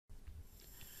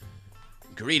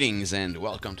Greetings and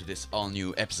welcome to this all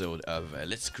new episode of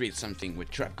Let's Create Something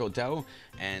with TrapcodeTAO.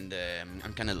 And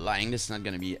I'm kind of lying, this is not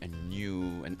going to be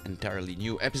an entirely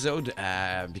new episode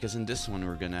because in this one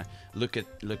we're going to look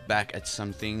back at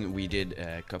something we did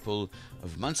a couple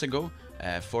of months ago.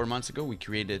 4 months ago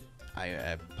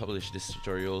I published this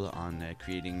tutorial on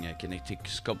creating kinetic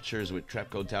sculptures with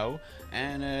TrapcodeTAO,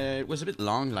 and it was a bit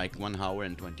long, like 1 hour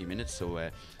and 20 minutes,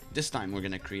 so this time we're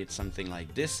gonna create something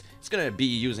like this. It's gonna be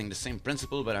using the same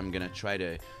principle, but I'm gonna try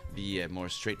to be more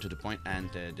straight to the point, and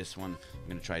this one I'm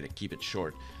gonna try to keep it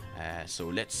short. So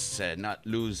let's not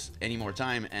lose any more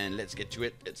time and let's get to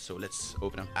it. So let's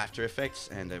open up After Effects,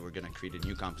 and we're gonna create a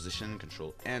new composition,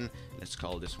 Control N. Let's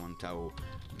call this one Tao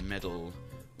Metal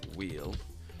Wheel.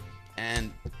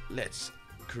 And let's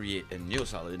create a new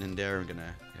solid in there. I'm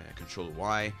gonna Control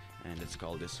Y, and let's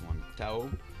call this one Tao.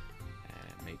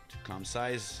 Make comp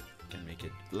size, can make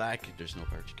it black. There's no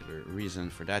particular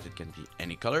reason for that, it can be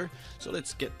any color. So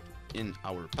let's get in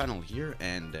our panel here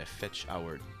and fetch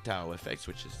our Tao effects,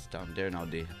 which is down there. Now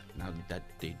that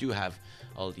they do have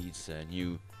all these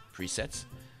new presets,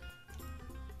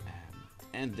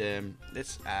 and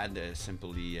let's add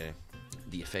simply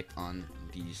the effect on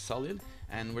the solid,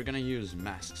 and we're gonna use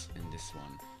masks in this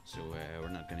one. So we're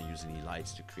not going to use any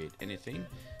lights to create anything.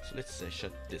 So let's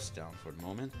shut this down for the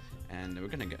moment, and we're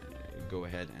going to go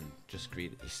ahead and just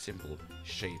create a simple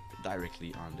shape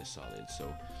directly on the solid.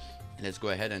 So let's go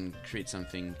ahead and create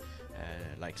something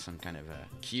like some kind of a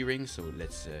keyring. So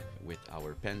let's with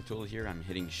our pen tool here, I'm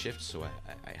hitting shift, so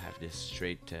I have this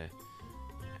straight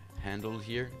handle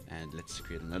here, and let's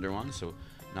create another one. So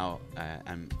now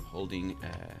I'm holding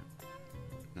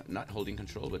not holding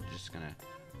control, but just gonna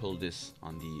pull this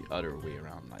on the other way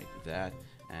around like that,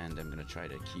 and I'm gonna try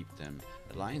to keep them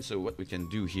aligned. So what we can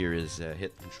do here is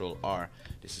hit Control R.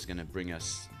 This is gonna bring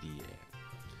us the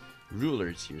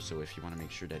rulers here. So if you want to make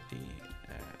sure that they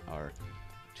are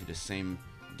to the same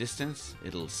distance,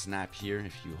 it'll snap here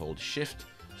if you hold shift.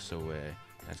 So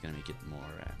that's gonna make it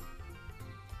more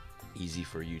easy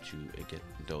for you to get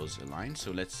those aligned. So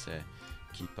let's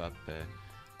keep up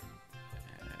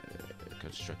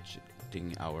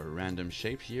constructing our random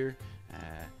shape here.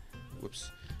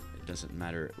 Whoops, it doesn't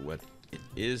matter what it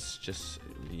is, just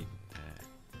we need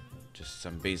just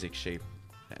some basic shape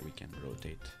that we can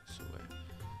rotate. So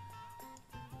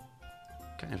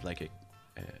kind of like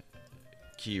a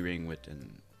keyring with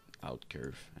an out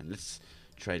curve, and let's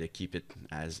try to keep it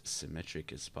as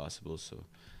symmetric as possible. So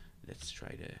let's try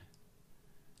to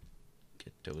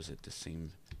get those at the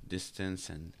same distance,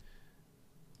 and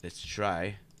let's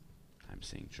try, I'm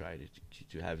saying try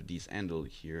to have these handle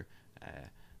here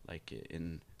like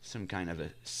in some kind of a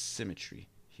symmetry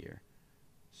here.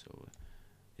 So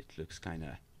it looks kind of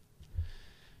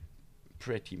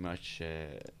pretty much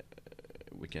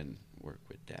we can work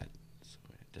with that. So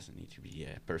it doesn't need to be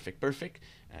perfect.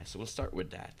 So we'll start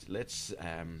with that. Let's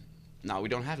now we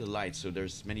don't have the light, so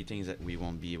there's many things that we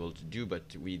won't be able to do,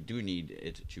 but we do need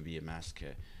it to be a mask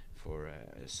for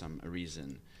some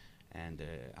reason, and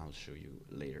I'll show you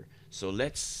later. So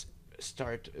let's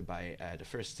start by the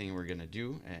first thing we're gonna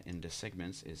do in the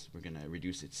segments is we're gonna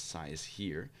reduce its size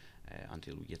here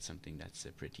until we get something that's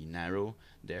pretty narrow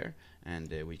there,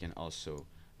 and we can also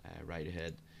right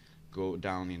ahead go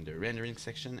down in the rendering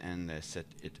section and set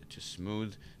it to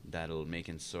smooth. That'll make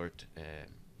it sort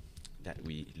that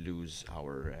we lose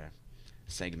our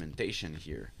segmentation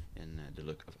here in the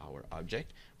look of our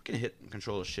object. We can hit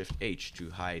Control Shift H to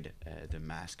hide the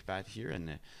mask path here,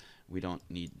 and we don't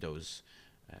need those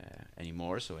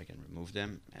anymore, so I can remove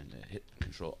them, and hit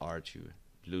Control R to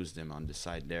lose them on the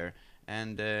side there.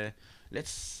 And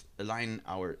let's align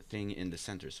our thing in the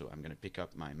center. So I'm gonna pick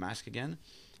up my mask again,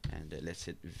 and let's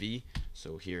hit V.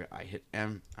 So here I hit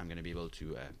M. I'm gonna be able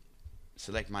to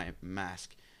select my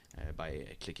mask by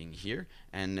clicking here,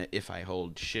 and if I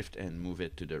hold shift and move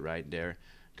it to the right there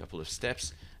a couple of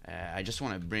steps, I just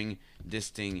want to bring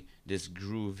this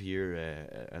groove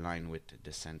here aligned with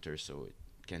the center, so it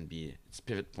can be its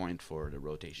pivot point for the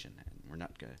rotation, and we're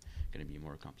not gonna be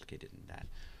more complicated than that.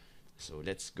 So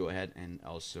let's go ahead and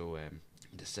also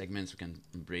the segments, we can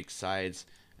break sides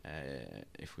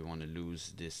if we want to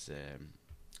lose this,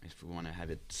 if we want to have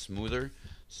it smoother.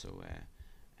 So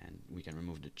and we can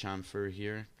remove the chamfer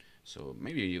here. So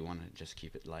maybe you want to just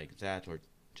keep it like that, or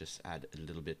just add a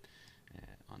little bit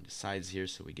on the sides here,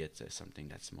 so we get something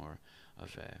that's more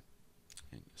of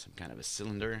some kind of a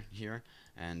cylinder here.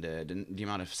 And the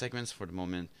amount of segments for the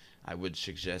moment, I would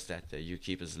suggest that you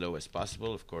keep as low as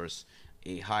possible. Of course,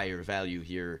 a higher value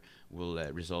here will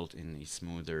result in a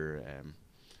smoother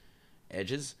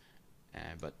edges,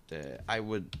 but I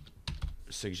would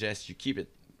suggest you keep it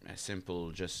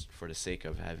simple, just for the sake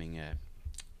of having a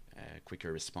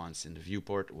quicker response in the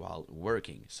viewport while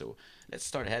working. So let's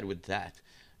start ahead with that,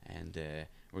 and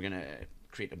we're gonna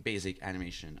create a basic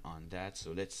animation on that.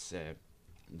 So let's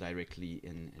directly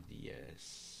in the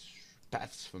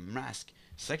paths from mask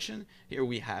section. Here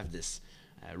we have this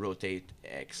rotate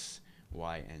X,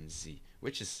 Y, and Z,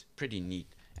 which is pretty neat,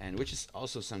 and which is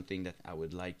also something that I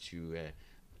would like to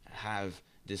have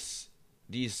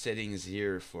these settings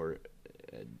here for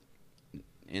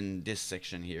in this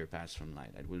section here, paths from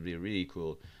light. It would be really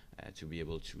cool to be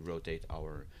able to rotate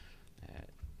our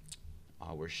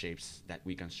shapes that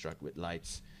we construct with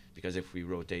lights, because if we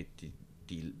rotate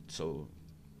the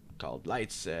so-called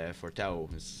lights for TAO,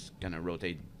 it's gonna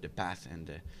rotate the path,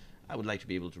 and I would like to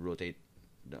be able to rotate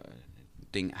the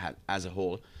thing as a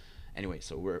whole. Anyway,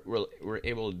 so we're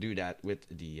able to do that with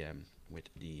the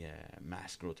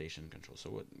mask rotation control. So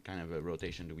what kind of a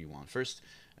rotation do we want? First,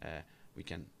 we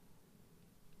can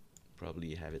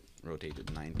probably have it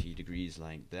rotated 90 degrees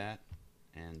like that,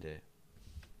 and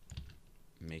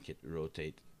make it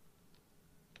rotate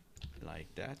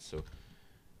like that. So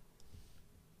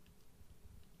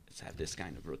let's have this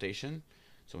kind of rotation.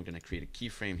 So we're going to create a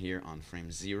keyframe here on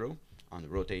frame 0 on the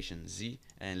rotation Z,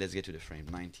 and let's get to the frame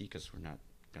 90, because we're not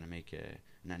going to make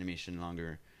an animation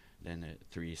longer than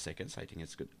 3 seconds. I think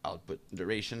it's good output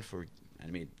duration for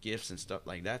animate GIFs and stuff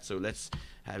like that. So let's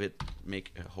have it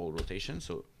make a whole rotation.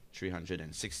 So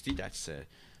 360, that's a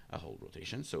whole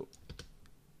rotation. So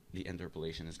the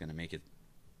interpolation is going to make it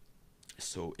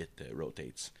so it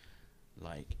rotates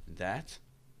like that.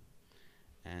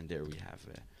 And there we have,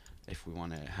 if we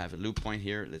want to have a loop point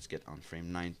here, let's get on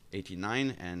frame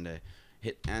 89 and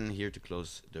hit N here to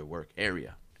close the work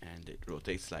area. And it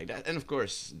rotates like that. And of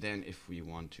course, then if we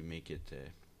want to make it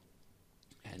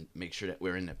and make sure that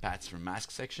we're in the paths from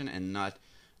mask section and not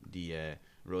the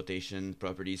rotation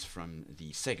properties from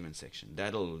the segment section,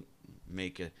 that'll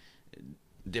make a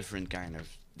different kind of,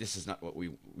 this is not what we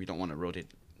don't want to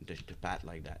rotate the path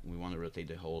like that. We want to rotate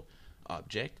the whole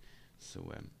object.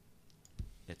 So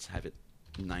let's have it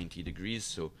 90 degrees,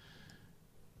 so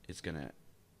it's gonna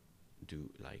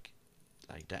do like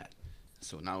that.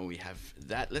 So now we have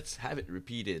that. Let's have it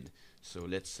repeated. So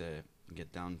let's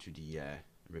get down to the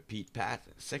repeat path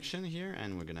section here,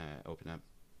 and we're gonna open up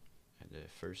the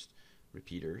first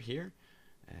repeater here,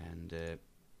 and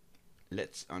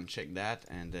let's uncheck that,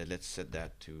 and let's set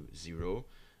that to 0,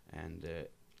 and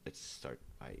let's start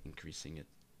by increasing it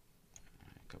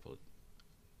a couple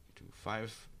to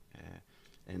 5,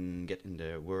 and get in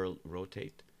the world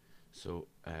rotate. So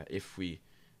if we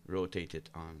rotate it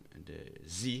on the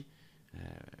Z,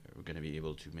 we're going to be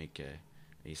able to make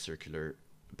a circular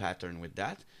pattern with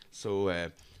that. So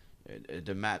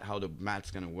how the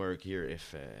math's going to work here,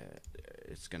 if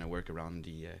it's going to work around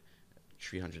the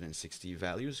 360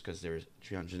 values, because there's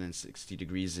 360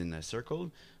 degrees in a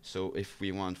circle. So if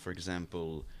we want, for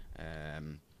example,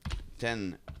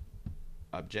 10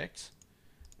 objects,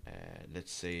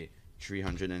 let's say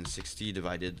 360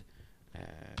 divided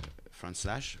front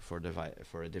slash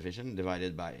for a division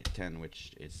divided by 10,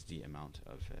 which is the amount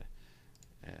of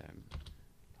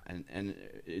and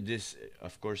this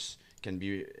of course can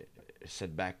be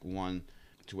set back one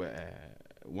to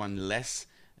one less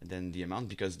than the amount,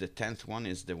 because the 10th one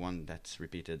is the one that's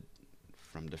repeated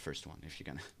from the first one, if you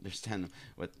can understand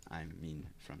what I mean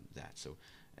from that. So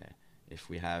if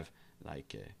we have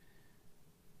like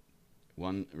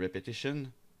one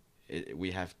repetition,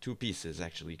 we have 2 pieces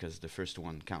actually, because the first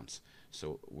one counts.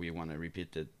 So we want to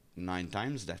repeat it 9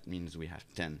 times. That means we have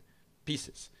 10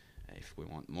 pieces. If we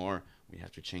want more, we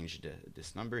have to change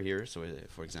this number here. So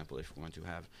for example, if we want to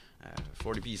have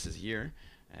 40 pieces here,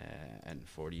 and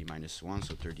 40 minus 1,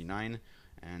 so 39,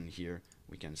 and here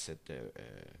we can set the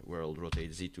world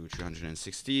rotate Z to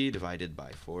 360 divided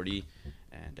by 40,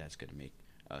 and that's going to make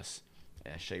us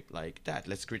a shape like that.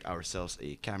 Let's create ourselves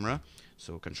a camera.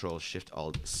 So Control Shift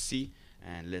Alt C,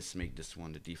 and let's make this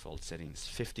one the default settings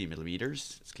 50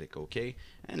 millimeters. Let's click OK,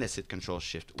 and let's hit Control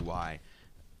Shift Y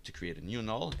to create a new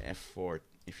null. F4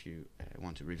 if you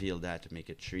want to reveal that to make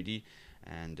it 3D,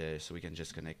 and so we can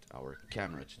just connect our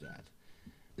camera to that.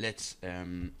 Let's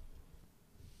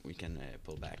we can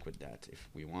pull back with that if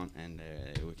we want, and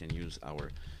we can use our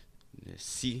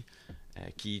C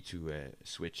key to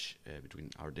switch between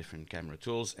our different camera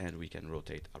tools, and we can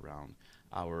rotate around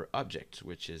our object,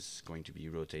 which is going to be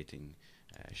rotating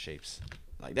shapes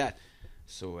like that.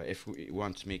 So if we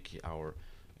want to make our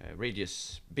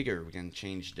radius bigger, we can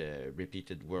change the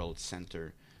repeated world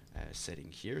center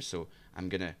setting here. So I'm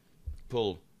gonna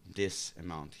pull this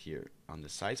amount here on the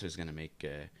side, so it's gonna make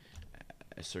a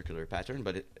circular pattern,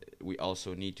 but we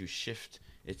also need to shift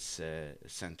its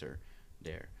center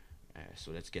there.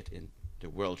 So let's get in the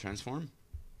world transform,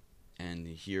 and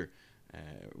here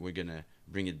we're gonna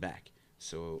bring it back.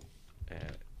 So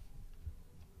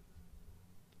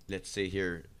let's say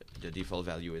here the default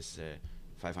value is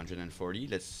 540.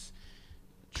 Let's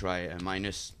try a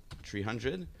minus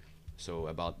 300, so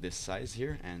about this size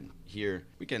here, and here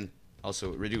we can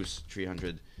also reduce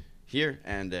 300 here,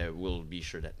 and we'll be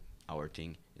sure that our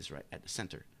thing is right at the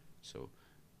center. So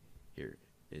here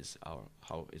is our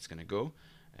how it's gonna go.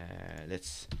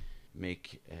 Let's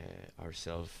make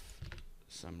ourselves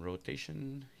some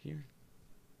rotation here.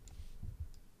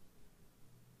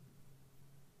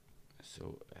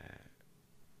 So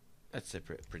that's a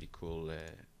pretty cool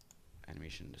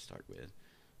animation to start with.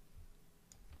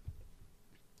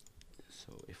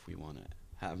 So if we want to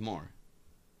have more,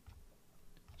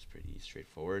 it's pretty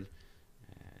straightforward.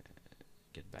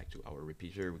 Get back to our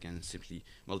repeater, we can simply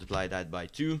multiply that by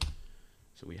 2,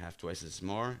 so we have twice as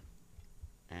more,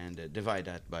 and divide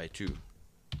that by 2,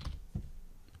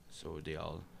 so they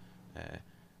all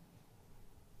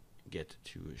get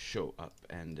to show up,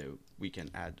 and we can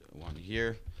add one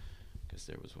here because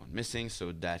there was one missing.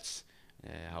 So that's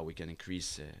how we can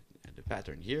increase the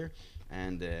pattern here.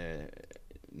 And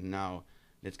now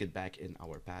let's get back in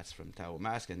our paths from TAO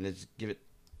mask, and let's give it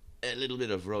a little bit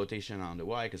of rotation on the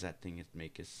Y, because that thing, it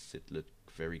makes it look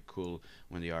very cool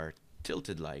when they are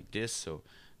tilted like this. So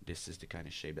this is the kind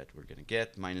of shape that we're gonna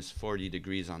get, minus 40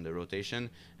 degrees on the rotation,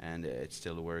 and it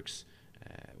still works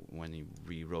when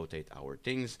we rotate our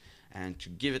things. And to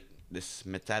give it this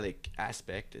metallic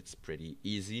aspect, it's pretty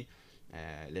easy.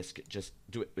 Let's just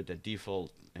do it with the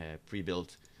default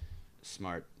pre-built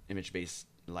smart image-based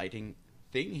lighting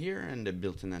thing here, and the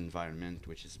built-in environment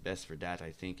which is best for that,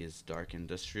 I think, is dark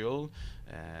industrial.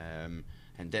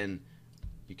 And then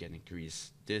you can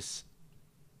increase this,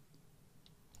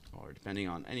 or depending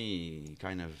on any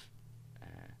kind of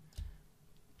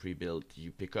pre-built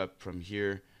you pick up from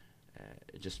here,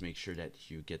 just make sure that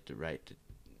you get the right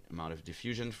amount of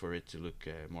diffusion for it to look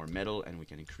more metal, and we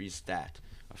can increase that,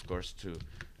 of course, to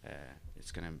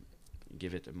it's gonna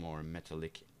give it a more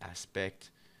metallic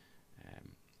aspect.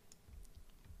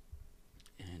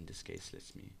 In this case, let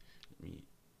me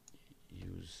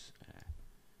use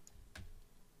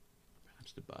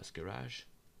perhaps the bus garage.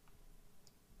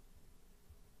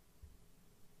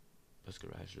 Bus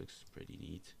garage looks pretty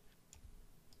neat.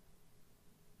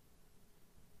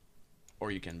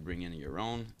 Or you can bring in your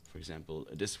own, for example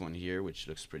this one here, which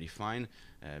looks pretty fine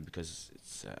because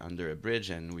it's under a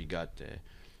bridge, and we got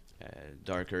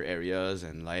darker areas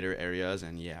and lighter areas.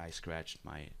 And yeah, I scratched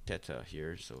my theta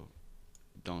here, so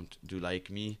don't do like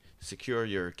me. Secure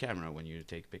your camera when you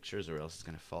take pictures, or else it's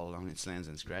gonna fall on its lens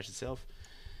and scratch itself.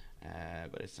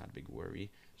 But it's not a big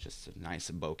worry, it's just a nice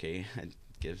bokeh it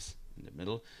gives in the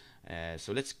middle.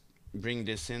 So let's bring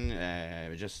this in,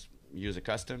 just use a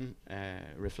custom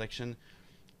reflection.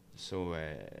 So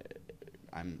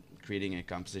I'm creating a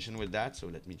composition with that, so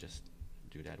let me just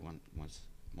do that once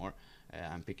more.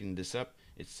 I'm picking this up.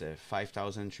 It's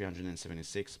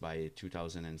 5376 by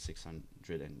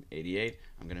 2688.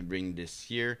 I'm gonna bring this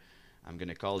here. I'm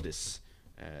gonna call this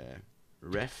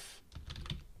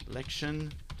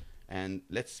reflection, and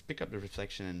let's pick up the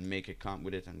reflection and make a comp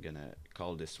with it. I'm gonna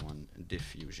call this one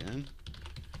diffusion.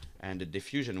 And the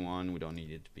diffusion one, we don't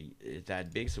need it to be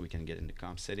that big, so we can get in the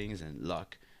comp settings and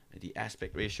lock the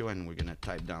aspect ratio, and we're gonna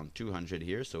type down 200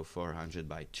 here, so 400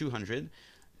 by 200.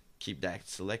 Keep that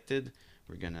selected.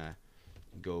 We're gonna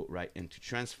go right into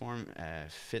transform,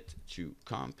 fit to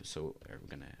comp, so we're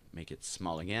gonna make it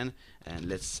small again, and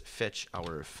let's fetch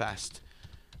our fast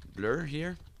blur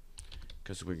here,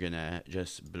 because we're gonna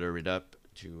just blur it up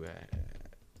to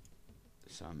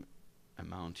some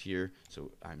amount here.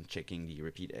 So I'm checking the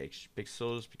repeat edge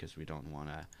pixels because we don't want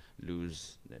to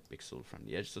lose the pixel from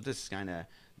the edge. So this is kind of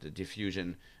the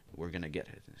diffusion we're gonna get.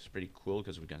 It's pretty cool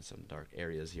because we got some dark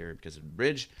areas here because of the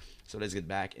bridge. So let's get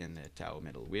back in the TAO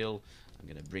metal wheel. I'm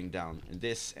gonna bring down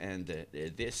this and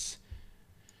this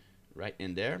right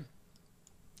in there,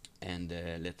 and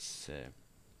let's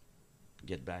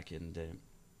get back in the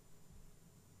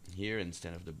here.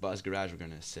 Instead of the bus garage, we're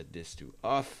gonna set this to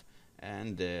off.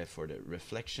 And for the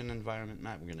reflection environment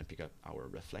map, we're gonna pick up our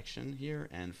reflection here,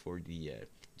 and for the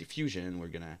diffusion, we're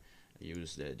gonna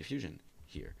use the diffusion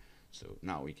here. So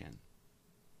now we can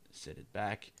set it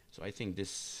back. So I think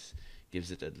this gives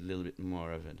it a little bit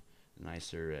more of a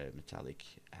nicer metallic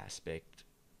aspect,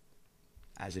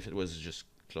 as if it was just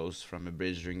close from a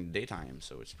bridge during the daytime.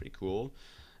 So it's pretty cool.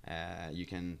 You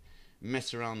can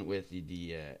mess around with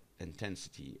the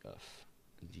intensity of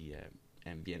the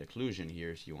ambient occlusion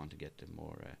here if you want to get the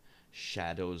more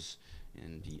shadows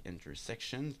in the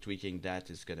intersection. Tweaking that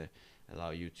is gonna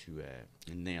allow you to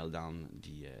nail down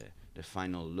the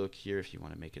final look here if you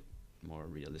want to make it more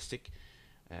realistic.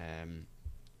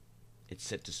 It's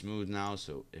set to smooth now,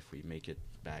 so if we make it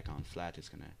back on flat, it's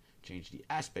gonna change the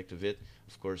aspect of it.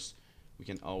 Of course, we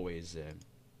can always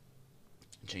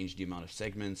change the amount of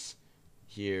segments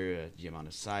here, the amount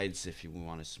of sides if you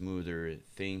want a smoother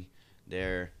thing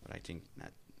there, but I think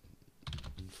that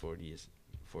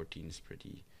 14 is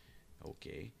pretty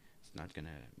okay. It's not gonna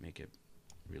make a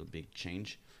real big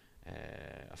change.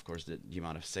 Of course, the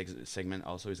amount of segment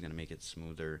also is gonna make it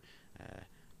smoother.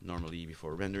 Normally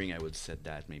before rendering I would set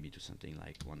that maybe to something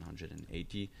like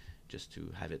 180 just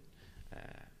to have it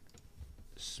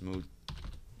smooth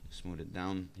it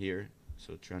down here.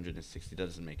 So 360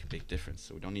 doesn't make a big difference,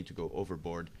 so we don't need to go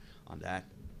overboard on that.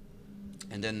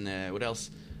 And then what else?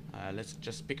 Let's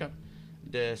just pick up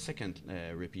the second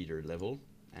repeater level.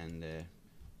 And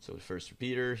so the first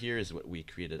repeater here is what we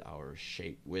created our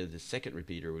shape with. The second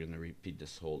repeater, we're going to repeat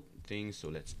this whole thing. So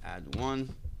let's add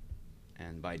one,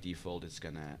 and by default it's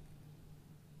gonna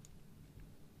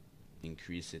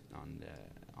increase it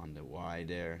on the Y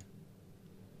there.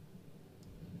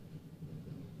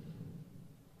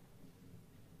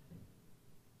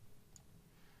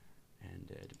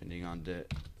 And depending on the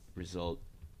result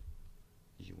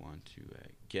you want to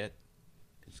get,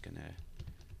 it's gonna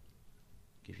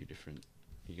give you different,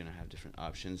 you're gonna have different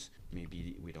options.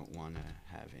 Maybe we don't want to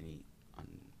have any on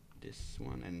this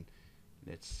one, and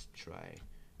let's try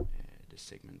the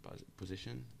segment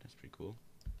position. That's pretty cool.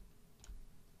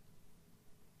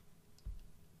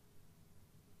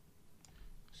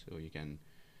 So you can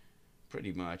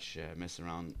pretty much mess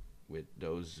around with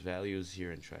those values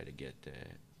here and try to get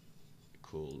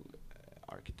cool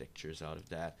architectures out of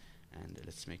that. And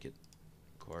let's make it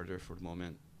quarter for the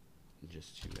moment,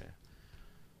 just to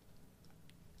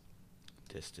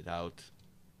test it out.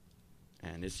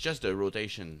 And it's just a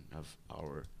rotation of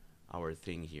our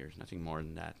thing here, nothing more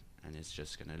than that. And it's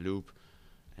just gonna loop,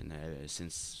 and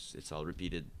since it's all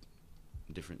repeated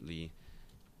differently,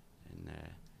 and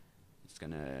it's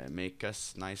gonna make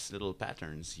us nice little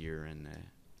patterns here, and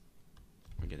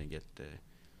we're gonna get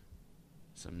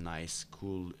some nice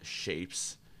cool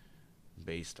shapes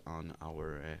based on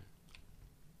our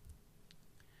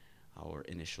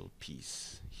initial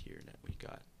piece here that we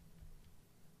got.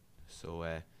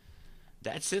 So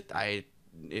that's it.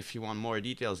 If you want more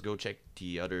details, go check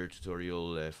the other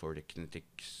tutorial for the kinetic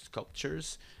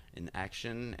sculptures in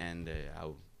action, and I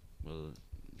will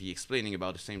be explaining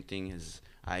about the same thing as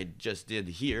I just did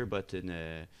here, but in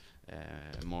a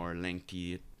more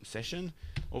lengthy session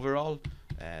overall.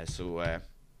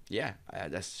 Yeah,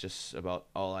 that's just about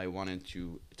all I wanted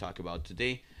to talk about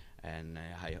today, and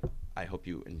I hope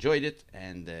you enjoyed it,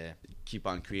 and keep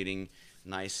on creating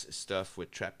nice stuff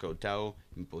with TrapcodeTAO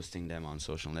and posting them on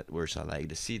social networks. I like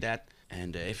to see that.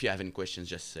 And if you have any questions,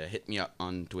 just hit me up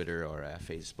on Twitter or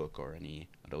Facebook or any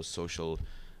of those social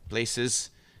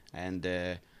places. And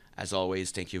as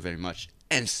always, thank you very much,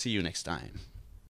 and see you next time.